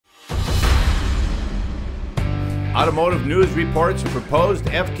Automotive News reports proposed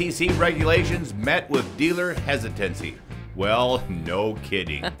FTC regulations met with dealer hesitancy. Well, no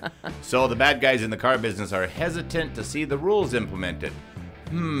kidding. So the bad guys in the car business are hesitant to see the rules implemented.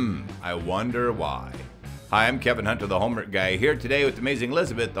 I wonder why. Hi, I'm Kevin Hunter, the Homework Guy, here today with Amazing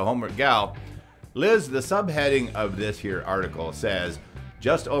Elizabeth, the Homework Gal. Liz, the subheading of this here article says,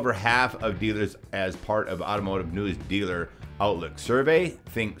 just over half of dealers as part of Automotive News Dealer Outlook survey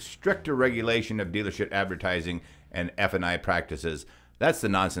think stricter regulation of dealership advertising and F&I practices. That's the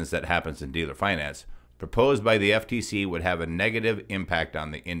nonsense that happens in dealer finance. Proposed by the FTC would have a negative impact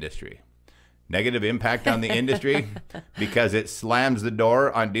on the industry. Negative impact on the industry because it slams the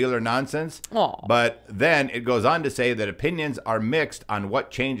door on dealer nonsense. Aww. But then it goes on to say that opinions are mixed on what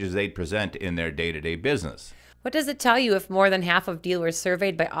changes they'd present in their day-to-day business. What does it tell you if more than half of dealers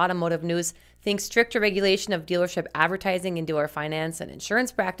surveyed by Automotive News think stricter regulation of dealership advertising and dealer finance and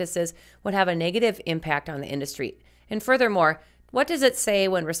insurance practices would have a negative impact on the industry? And furthermore, what does it say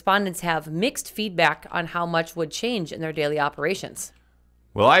when respondents have mixed feedback on how much would change in their daily operations?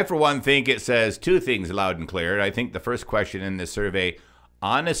 Well, I, for one, think it says two things loud and clear. I think the first question in this survey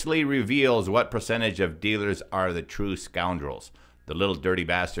honestly reveals what percentage of dealers are the true scoundrels, the little dirty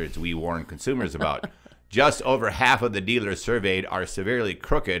bastards we warn consumers about. Just over half of the dealers surveyed are severely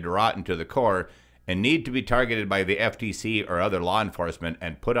crooked, rotten to the core, and need to be targeted by the FTC or other law enforcement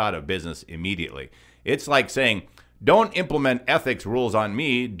and put out of business immediately. It's like saying, don't implement ethics rules on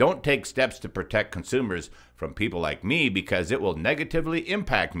me. Don't take steps to protect consumers from people like me because it will negatively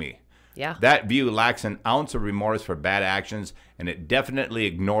impact me. Yeah. That view lacks an ounce of remorse for bad actions, and it definitely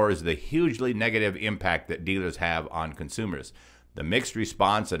ignores the hugely negative impact that dealers have on consumers. The mixed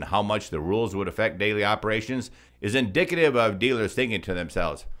response and how much the rules would affect daily operations is indicative of dealers thinking to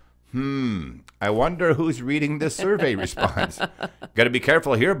themselves, I wonder who's reading this survey response. Got to be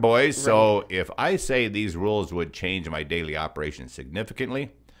careful here, boys. Right. So if I say these rules would change my daily operations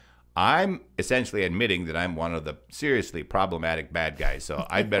significantly, I'm essentially admitting that I'm one of the seriously problematic bad guys. So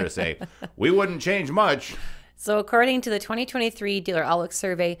I'd better say we wouldn't change much. So according to the 2023 Dealer Outlook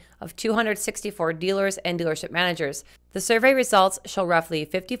survey of 264 dealers and dealership managers, the survey results show roughly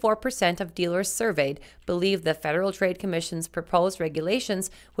 54% of dealers surveyed believe the Federal Trade Commission's proposed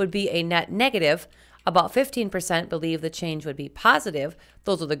regulations would be a net negative. About 15% believe the change would be positive.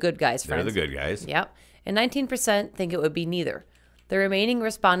 Those are the good guys, friends. They're the good guys. Yep. And 19% think it would be neither. The remaining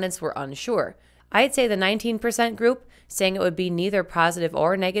respondents were unsure. I'd say the 19% group saying it would be neither positive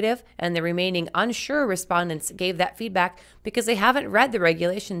or negative, and the remaining unsure respondents gave that feedback because they haven't read the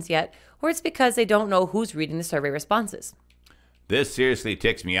regulations yet, or it's because they don't know who's reading the survey responses. This seriously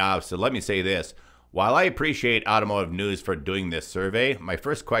ticks me off, so let me say this. While I appreciate Automotive News for doing this survey, my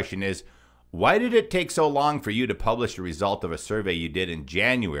first question is, why did it take so long for you to publish the result of a survey you did in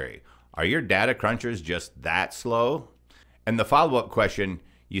January? Are your data crunchers just that slow? And the follow-up question,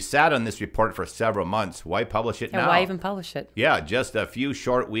 you sat on this report for several months. Why publish it now? And why even publish it? Yeah, just a few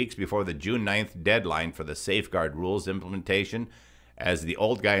short weeks before the June 9th deadline for the safeguard rules implementation. As the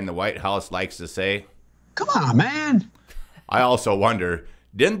old guy in the White House likes to say, come on, man. I also wonder,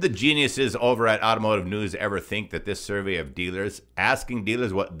 didn't the geniuses over at Automotive News ever think that this survey of dealers, asking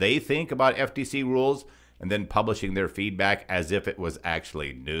dealers what they think about FTC rules, and then publishing their feedback as if it was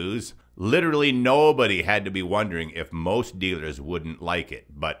actually news? Literally nobody had to be wondering if most dealers wouldn't like it.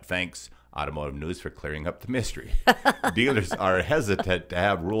 But thanks, Automotive News, for clearing up the mystery. Dealers are hesitant to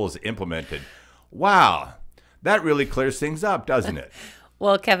have rules implemented. Wow, that really clears things up, doesn't it?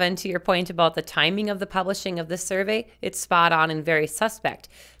 Well, Kevin, to your point about the timing of the publishing of this survey, it's spot on and very suspect.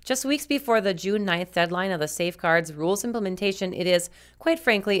 Just weeks before the June 9th deadline of the Safeguards rules implementation, it is, quite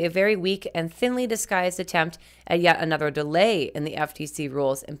frankly, a very weak and thinly disguised attempt at yet another delay in the FTC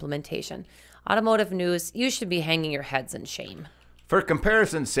rules implementation. Automotive News, you should be hanging your heads in shame. For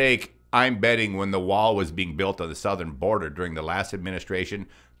comparison's sake, I'm betting when the wall was being built on the southern border during the last administration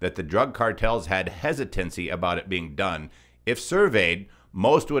that the drug cartels had hesitancy about it being done. If surveyed,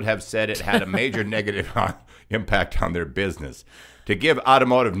 most would have said it had a major negative impact on their business. To give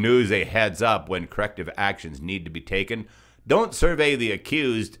Automotive News a heads up when corrective actions need to be taken, don't survey the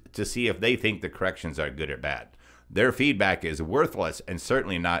accused to see if they think the corrections are good or bad. Their feedback is worthless and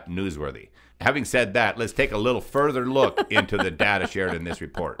certainly not newsworthy. Having said that, let's take a little further look into the data shared in this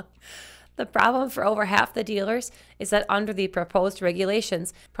report. The problem for over half the dealers is that under the proposed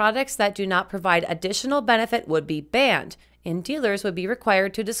regulations, products that do not provide additional benefit would be banned, and dealers would be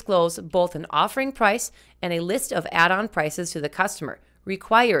required to disclose both an offering price and a list of add-on prices to the customer,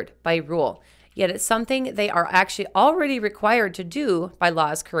 required by rule. Yet it's something they are actually already required to do by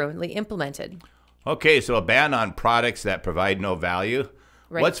laws currently implemented. Okay, so a ban on products that provide no value.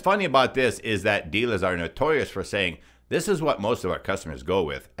 Right. What's funny about this is that dealers are notorious for saying, this is what most of our customers go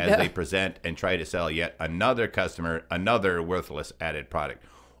with as they present and try to sell yet another customer another worthless added product.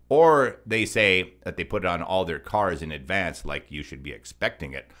 Or they say that they put it on all their cars in advance like you should be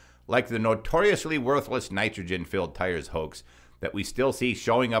expecting it. Like the notoriously worthless nitrogen-filled tires hoax that we still see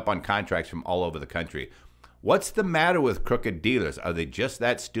showing up on contracts from all over the country. What's the matter with crooked dealers? Are they just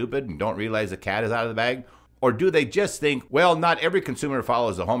that stupid and don't realize the cat is out of the bag? Or do they just think, well, not every consumer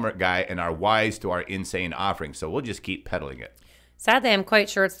follows the homework guy and are wise to our insane offering, so we'll just keep peddling it? Sadly, I'm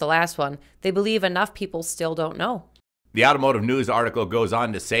quite sure it's the last one. They believe enough people still don't know. The Automotive News article goes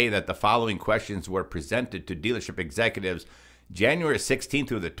on to say that the following questions were presented to dealership executives January 16th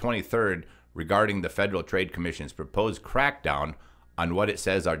through the 23rd regarding the Federal Trade Commission's proposed crackdown on what it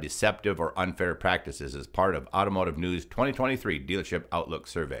says are deceptive or unfair practices as part of Automotive News 2023 Dealership Outlook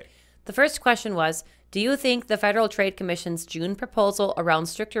Survey. The first question was, do you think the Federal Trade Commission's June proposal around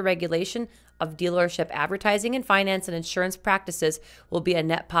stricter regulation of dealership advertising and finance and insurance practices will be a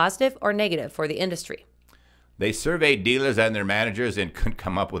net positive or negative for the industry? They surveyed dealers and their managers and couldn't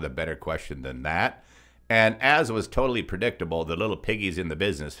come up with a better question than that. And as was totally predictable, the little piggies in the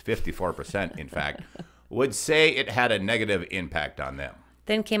business, 54% in fact, would say it had a negative impact on them.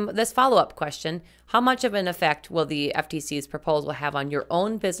 Then came this follow-up question. How much of an effect will the FTC's proposal have on your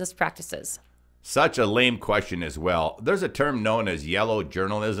own business practices? Such a lame question as well. There's a term known as yellow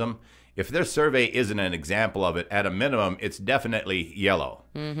journalism. If their survey isn't an example of it, at a minimum, it's definitely yellow.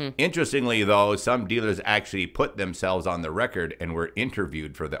 Interestingly, though, some dealers actually put themselves on the record and were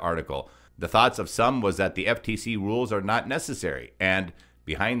interviewed for the article. The thoughts of some was that the FTC rules are not necessary, and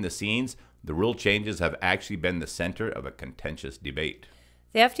behind the scenes, the rule changes have actually been the center of a contentious debate.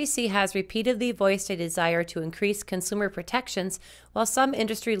 The FTC has repeatedly voiced a desire to increase consumer protections, while some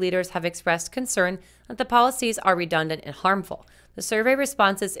industry leaders have expressed concern that the policies are redundant and harmful. The survey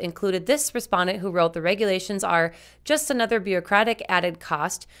responses included this respondent who wrote the regulations are just another bureaucratic added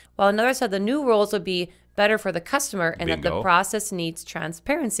cost, while another said the new rules would be better for the customer and that the process needs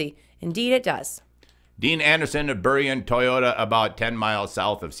transparency. Indeed, it does. Dean Anderson of Burien Toyota, about 10 miles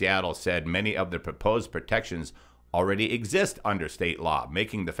south of Seattle, said many of the proposed protections already exist under state law,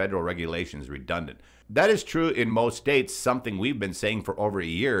 making the federal regulations redundant. That is true in most states, something we've been saying for over a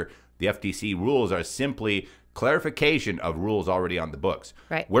year. The FTC rules are simply clarification of rules already on the books.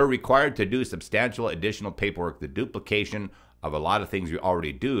 Right. We're required to do substantial additional paperwork, the duplication of a lot of things we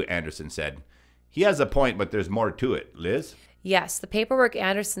already do, Anderson said. He has a point, but there's more to it. Liz? Yes, the paperwork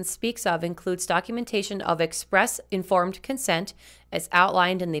Anderson speaks of includes documentation of express informed consent as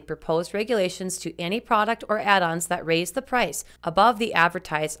outlined in the proposed regulations to any product or add-ons that raise the price above the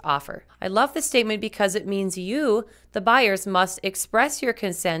advertised offer. I love this statement because it means you, the buyers, must express your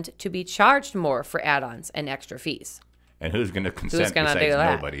consent to be charged more for add-ons and extra fees. And who's going to consent besides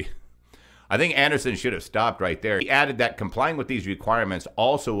nobody? I think Anderson should have stopped right there. He added that complying with these requirements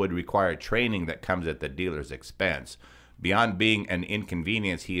also would require training that comes at the dealer's expense. Beyond being an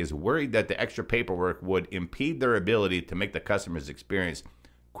inconvenience, he is worried that the extra paperwork would impede their ability to make the customer's experience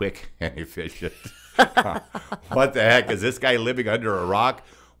quick and efficient. What the heck? Is this guy living under a rock?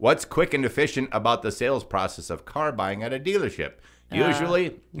 What's quick and efficient about the sales process of car buying at a dealership?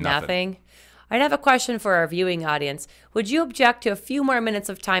 Usually, nothing. I'd have a question for our viewing audience. Would you object to a few more minutes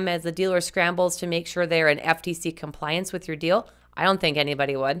of time as the dealer scrambles to make sure they're in FTC compliance with your deal? I don't think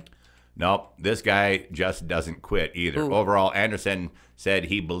anybody would. Nope, this guy just doesn't quit either. Ooh. Overall, Anderson said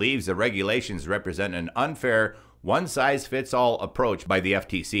he believes the regulations represent an unfair, one-size-fits-all approach by the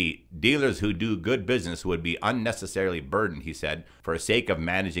FTC. Dealers who do good business would be unnecessarily burdened, he said, for the sake of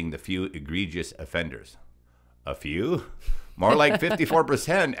managing the few egregious offenders. A few? More like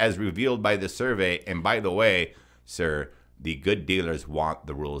 54% as revealed by the survey. And by the way, sir, the good dealers want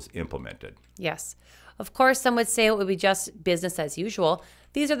the rules implemented. Yes. Of course, some would say it would be just business as usual.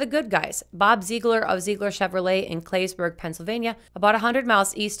 These are the good guys. Bob Ziegler of Ziegler Chevrolet in Claysburg, Pennsylvania, about 100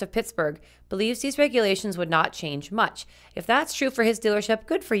 miles east of Pittsburgh, believes these regulations would not change much. If that's true for his dealership,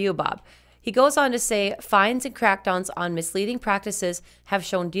 good for you, Bob. He goes on to say fines and crackdowns on misleading practices have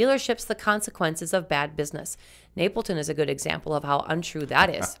shown dealerships the consequences of bad business. Napleton is a good example of how untrue that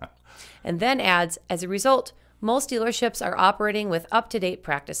is. And then adds, as a result, most dealerships are operating with up-to-date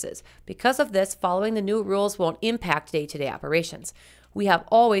practices. Because of this, following the new rules won't impact day-to-day operations. We have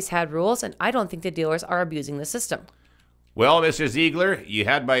always had rules, and I don't think the dealers are abusing the system. Well, Mr. Ziegler, you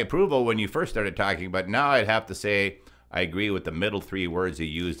had my approval when you first started talking, but now I'd have to say I agree with the middle three words you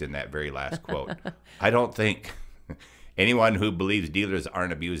used in that very last quote. I don't think anyone who believes dealers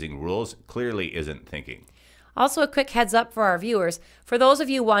aren't abusing rules clearly isn't thinking. Also, a quick heads up for our viewers. For those of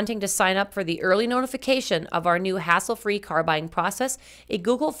you wanting to sign up for the early notification of our new hassle-free car buying process, a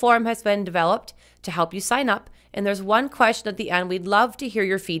Google form has been developed to help you sign up, and there's one question at the end we'd love to hear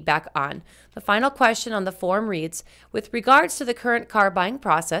your feedback on. The final question on the form reads, with regards to the current car buying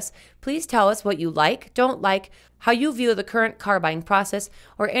process, please tell us what you like, don't like, how you view the current car buying process,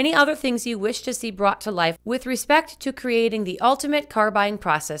 or any other things you wish to see brought to life with respect to creating the ultimate car buying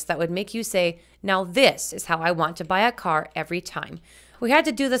process that would make you say, now this is how I want to buy a car every time. We had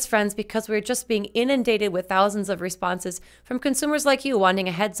to do this, friends, because we were just being inundated with thousands of responses from consumers like you wanting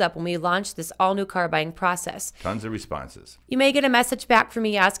a heads up when we launched this all-new car buying process. Tons of responses. You may get a message back from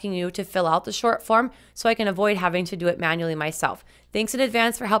me asking you to fill out the short form so I can avoid having to do it manually myself. Thanks in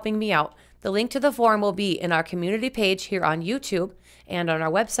advance for helping me out. The link to the form will be in our community page here on YouTube and on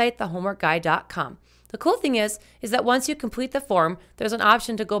our website, thehomeworkguy.com. The cool thing is that once you complete the form, there's an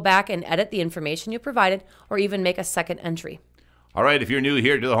option to go back and edit the information you provided or even make a second entry. All right, if you're new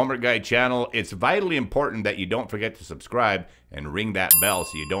here to the Homework Guy channel, it's vitally important that you don't forget to subscribe and ring that bell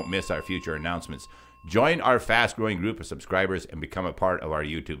so you don't miss our future announcements. Join our fast-growing group of subscribers and become a part of our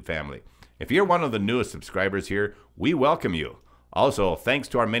YouTube family. If you're one of the newest subscribers here, we welcome you. Also, thanks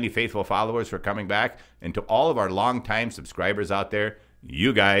to our many faithful followers for coming back, and to all of our longtime subscribers out there,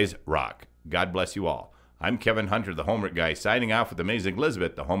 you guys rock. God bless you all. I'm Kevin Hunter, the Homework Guy, signing off with amazing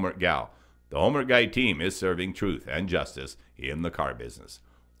Elizabeth, the Homework Gal. The Homework Guy team is serving truth and justice in the car business.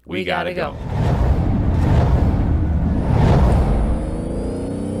 We gotta go.